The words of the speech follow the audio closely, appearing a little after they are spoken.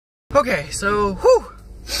Okay, so, whew.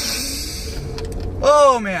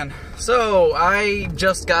 Oh man, so I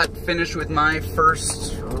just got finished with my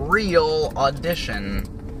first real audition.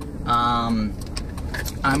 I'm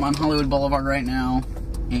on Hollywood Boulevard right now,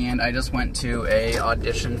 and I just went to a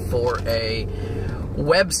audition for a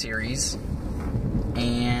web series,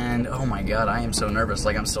 and oh my god, I am so nervous,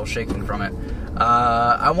 like I'm still shaking from it.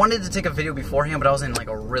 I wanted to take a video beforehand, but I was in like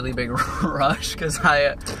a really big rush, because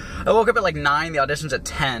I woke up at like 9, the audition's at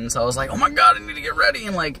 10, so I was like, oh my god, I need to get ready,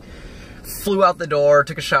 and like, flew out the door,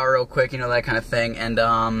 took a shower real quick, you know, that kind of thing, and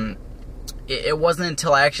it wasn't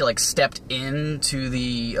until I actually like stepped into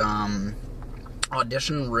the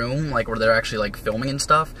audition room, like where they're actually like filming and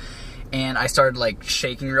stuff, and I started like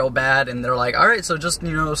shaking real bad, and they're like, alright, so just,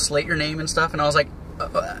 you know, slate your name and stuff, and I was like,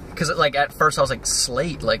 because like at first I was like,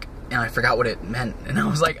 slate, like, and I forgot what it meant, and I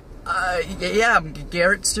was like, yeah, I'm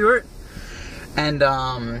Garrett Stewart, and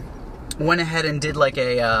went ahead and did like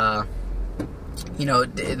a, you know,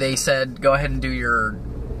 they said, go ahead and do your,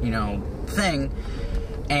 you know, thing,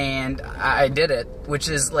 and I did it, which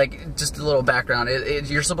is like, just a little background,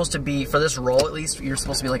 you're supposed to be, for this role at least, you're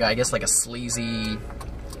supposed to be like, I guess like a sleazy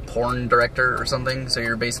porn director or something, so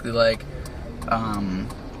you're basically like,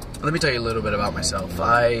 let me tell you a little bit about myself.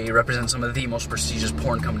 I represent some of the most prestigious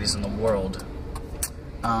porn companies in the world.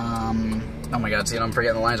 Oh my god, see, I'm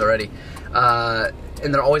forgetting the lines already.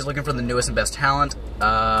 And they're always looking for the newest and best talent.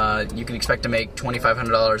 You can expect to make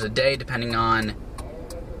 $2,500 a day, depending on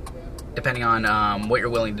what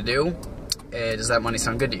you're willing to do. Does that money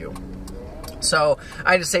sound good to you? So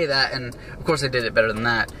I had to say that, and of course I did it better than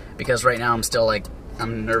that, because right now I'm still like,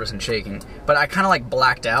 I'm nervous and shaking. But I kind of like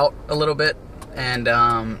blacked out a little bit, and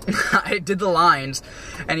I did the lines,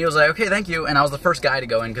 and he was like, okay, thank you, and I was the first guy to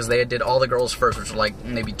go in, because they did all the girls first, which were like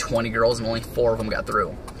maybe 20 girls, and only 4 of them got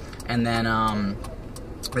through. And then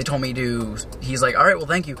they told me to, he's like, alright, well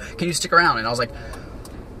thank you, can you stick around? And I was like,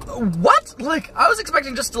 what? Like, I was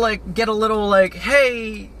expecting just to like, get a little like,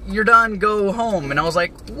 hey, you're done, go home, and I was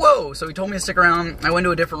like, whoa. So he told me to stick around. I went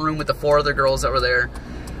to a different room with the 4 other girls that were there.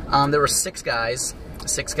 There were 6 guys,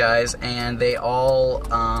 and they all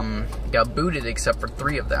got booted except for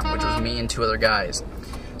 3 of them, which was me and 2 other guys.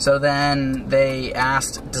 So then they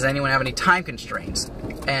asked, does anyone have any time constraints?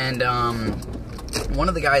 And one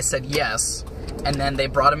of the guys said yes, and then they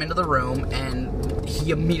brought him into the room, and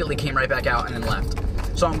he immediately came right back out and then left.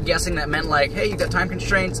 So I'm guessing that meant like, hey, you got time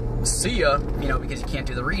constraints, see ya, you know, because you can't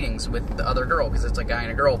do the readings with the other girl, because it's a guy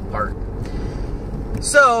and a girl part.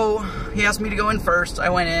 So he asked me to go in first. I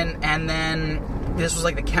went in, and then this was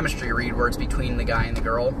like the chemistry read where it's between the guy and the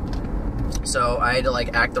girl. So I had to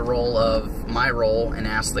like act the role of my role and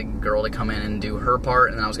ask the girl to come in and do her part,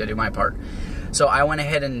 and then I was gonna do my part. So I went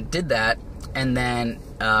ahead and did that, and then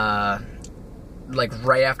like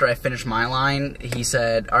right after I finished my line, he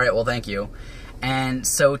said, alright, well thank you. And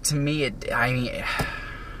so to me, I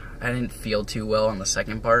didn't feel too well on the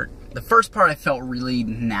second part. The first part I felt really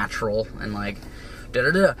natural and like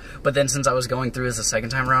da-da-da. But then since I was going through this the second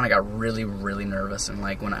time around, I got really, really nervous. And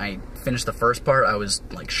like when I finished the first part, I was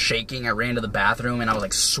like shaking. I ran to the bathroom and I was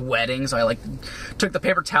like sweating. So I like took the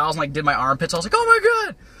paper towels and like did my armpits. I was like, oh my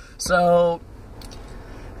god. So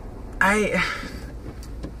I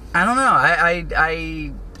don't know.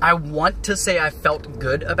 I want to say I felt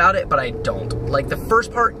good about it, but I don't. Like, the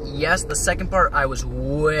first part, yes. The second part, I was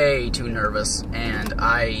way too nervous, and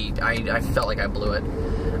I felt like I blew it.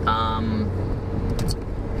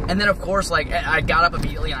 And then, of course, like, I got up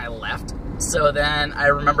immediately and I left. So then I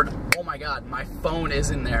remembered, oh my god, my phone is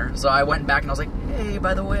in there. So I went back and I was like, hey,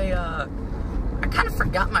 by the way, I kind of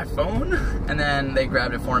forgot my phone. And then they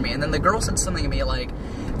grabbed it for me. And then the girl said something to me like,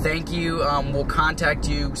 thank you, we'll contact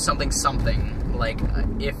you something, like,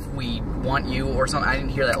 if we want you or something. I didn't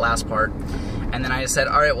hear that last part. And then I just said,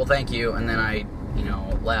 alright, well thank you, and then I, you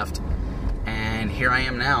know, left. And here I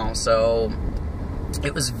am now. So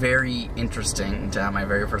it was very interesting to have my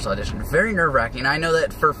very first audition. Very nerve-wracking. I know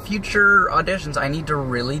that for future auditions, I need to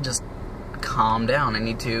really just calm down. I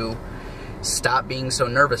need to stop being so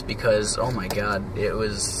nervous, because, oh my god, it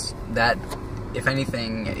was that, if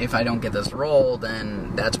anything, if I don't get this role,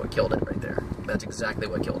 then that's what killed it right there. That's exactly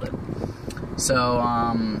what killed it. So,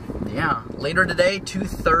 yeah, later today,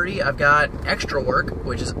 2:30, I've got extra work,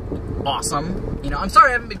 which is awesome. You know, I'm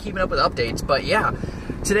sorry I haven't been keeping up with updates, but yeah,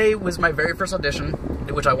 today was my very first audition,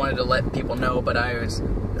 which I wanted to let people know, but I've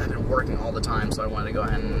been working all the time, so I wanted to go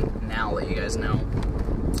ahead and now let you guys know.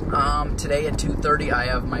 Today at 2:30, I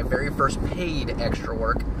have my very first paid extra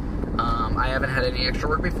work. I haven't had any extra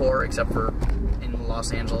work before, except for in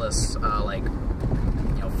Los Angeles, like,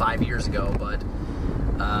 you know, 5 years ago, but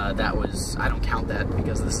that was, I don't count that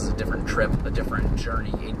because this is a different trip, a different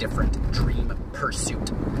journey, a different dream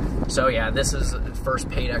pursuit. So yeah, this is first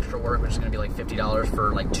paid extra work, which is going to be like $50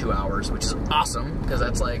 for like 2 hours, which is awesome because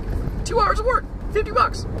that's like 2 hours of work, 50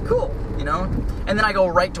 bucks, cool, you know? And then I go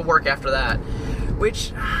right to work after that,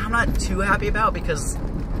 which I'm not too happy about because,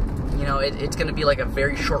 you know, it's going to be like a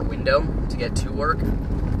very short window to get to work,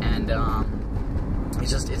 and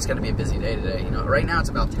it's going to be a busy day today, you know. Right now it's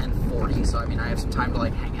about 10:40, so I mean I have some time to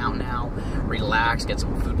like hang out now, relax, get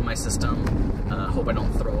some food in my system, hope I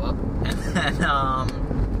don't throw up, and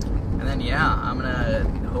then yeah, I'm gonna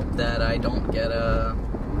hope that I don't get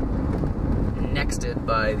nexted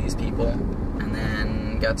by these people, and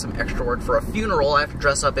then got some extra work for a funeral. I have to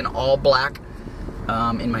dress up in all black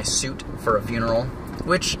in my suit for a funeral,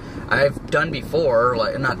 which I've done before,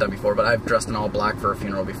 like not done before, but I've dressed in all black for a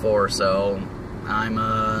funeral before, so I'm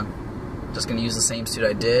just gonna use the same suit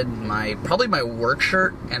I did, probably my work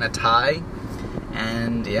shirt and a tie,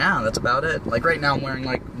 and yeah, that's about it. Like right now I'm wearing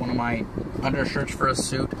like one of my undershirts for a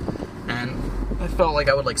suit, and I felt like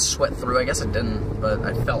I would like sweat through. I guess it didn't, but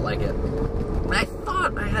I felt like it. And I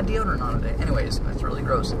thought I had deodorant on today. Anyways, that's really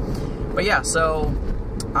gross. But yeah, so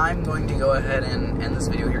I'm going to go ahead and end this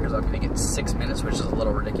video here because I'm going to get 6 minutes, which is a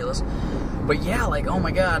little ridiculous. But yeah, like, oh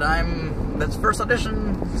my god, that's first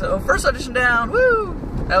audition. So first audition down, woo!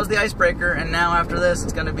 That was the icebreaker, and now after this,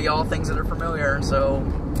 it's going to be all things that are familiar, so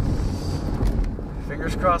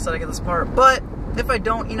fingers crossed that I get this part. But if I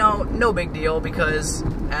don't, you know, no big deal, because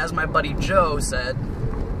as my buddy Joe said,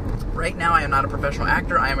 right now I am not a professional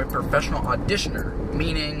actor, I am a professional auditioner,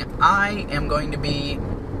 meaning I am going to be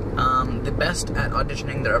the best at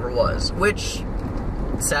auditioning there ever was, which,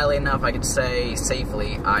 sadly enough, I could say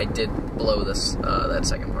safely, I did blow this, that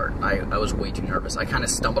second part. I was way too nervous. I kind of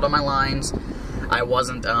stumbled on my lines. I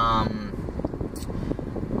wasn't,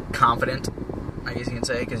 confident, I guess you can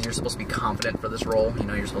say, because you're supposed to be confident for this role. You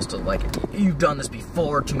know, you're supposed to, like, you've done this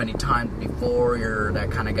before, too many times before, you're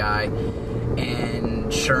that kind of guy.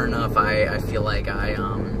 And sure enough, I feel like I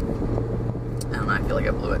don't know, I feel like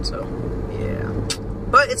I blew it, so, yeah.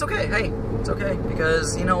 But it's okay, hey, it's okay,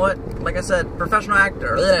 because, you know what, like I said, professional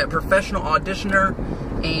actor, professional auditioner,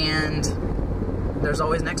 and there's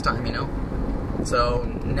always next time, you know? So,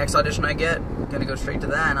 next audition I get, I'm gonna go straight to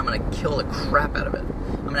that, and I'm gonna kill the crap out of it.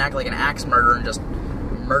 I'm gonna act like an axe murderer and just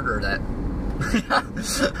murder that,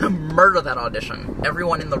 murder that audition.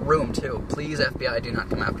 Everyone in the room, too. Please, FBI, do not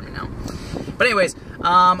come after me now. But anyways,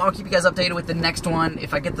 I'll keep you guys updated with the next one.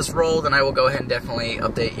 If I get this role, then I will go ahead and definitely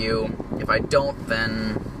update you. If I don't,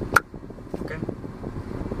 then okay.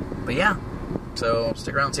 But yeah, so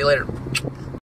stick around. See you later.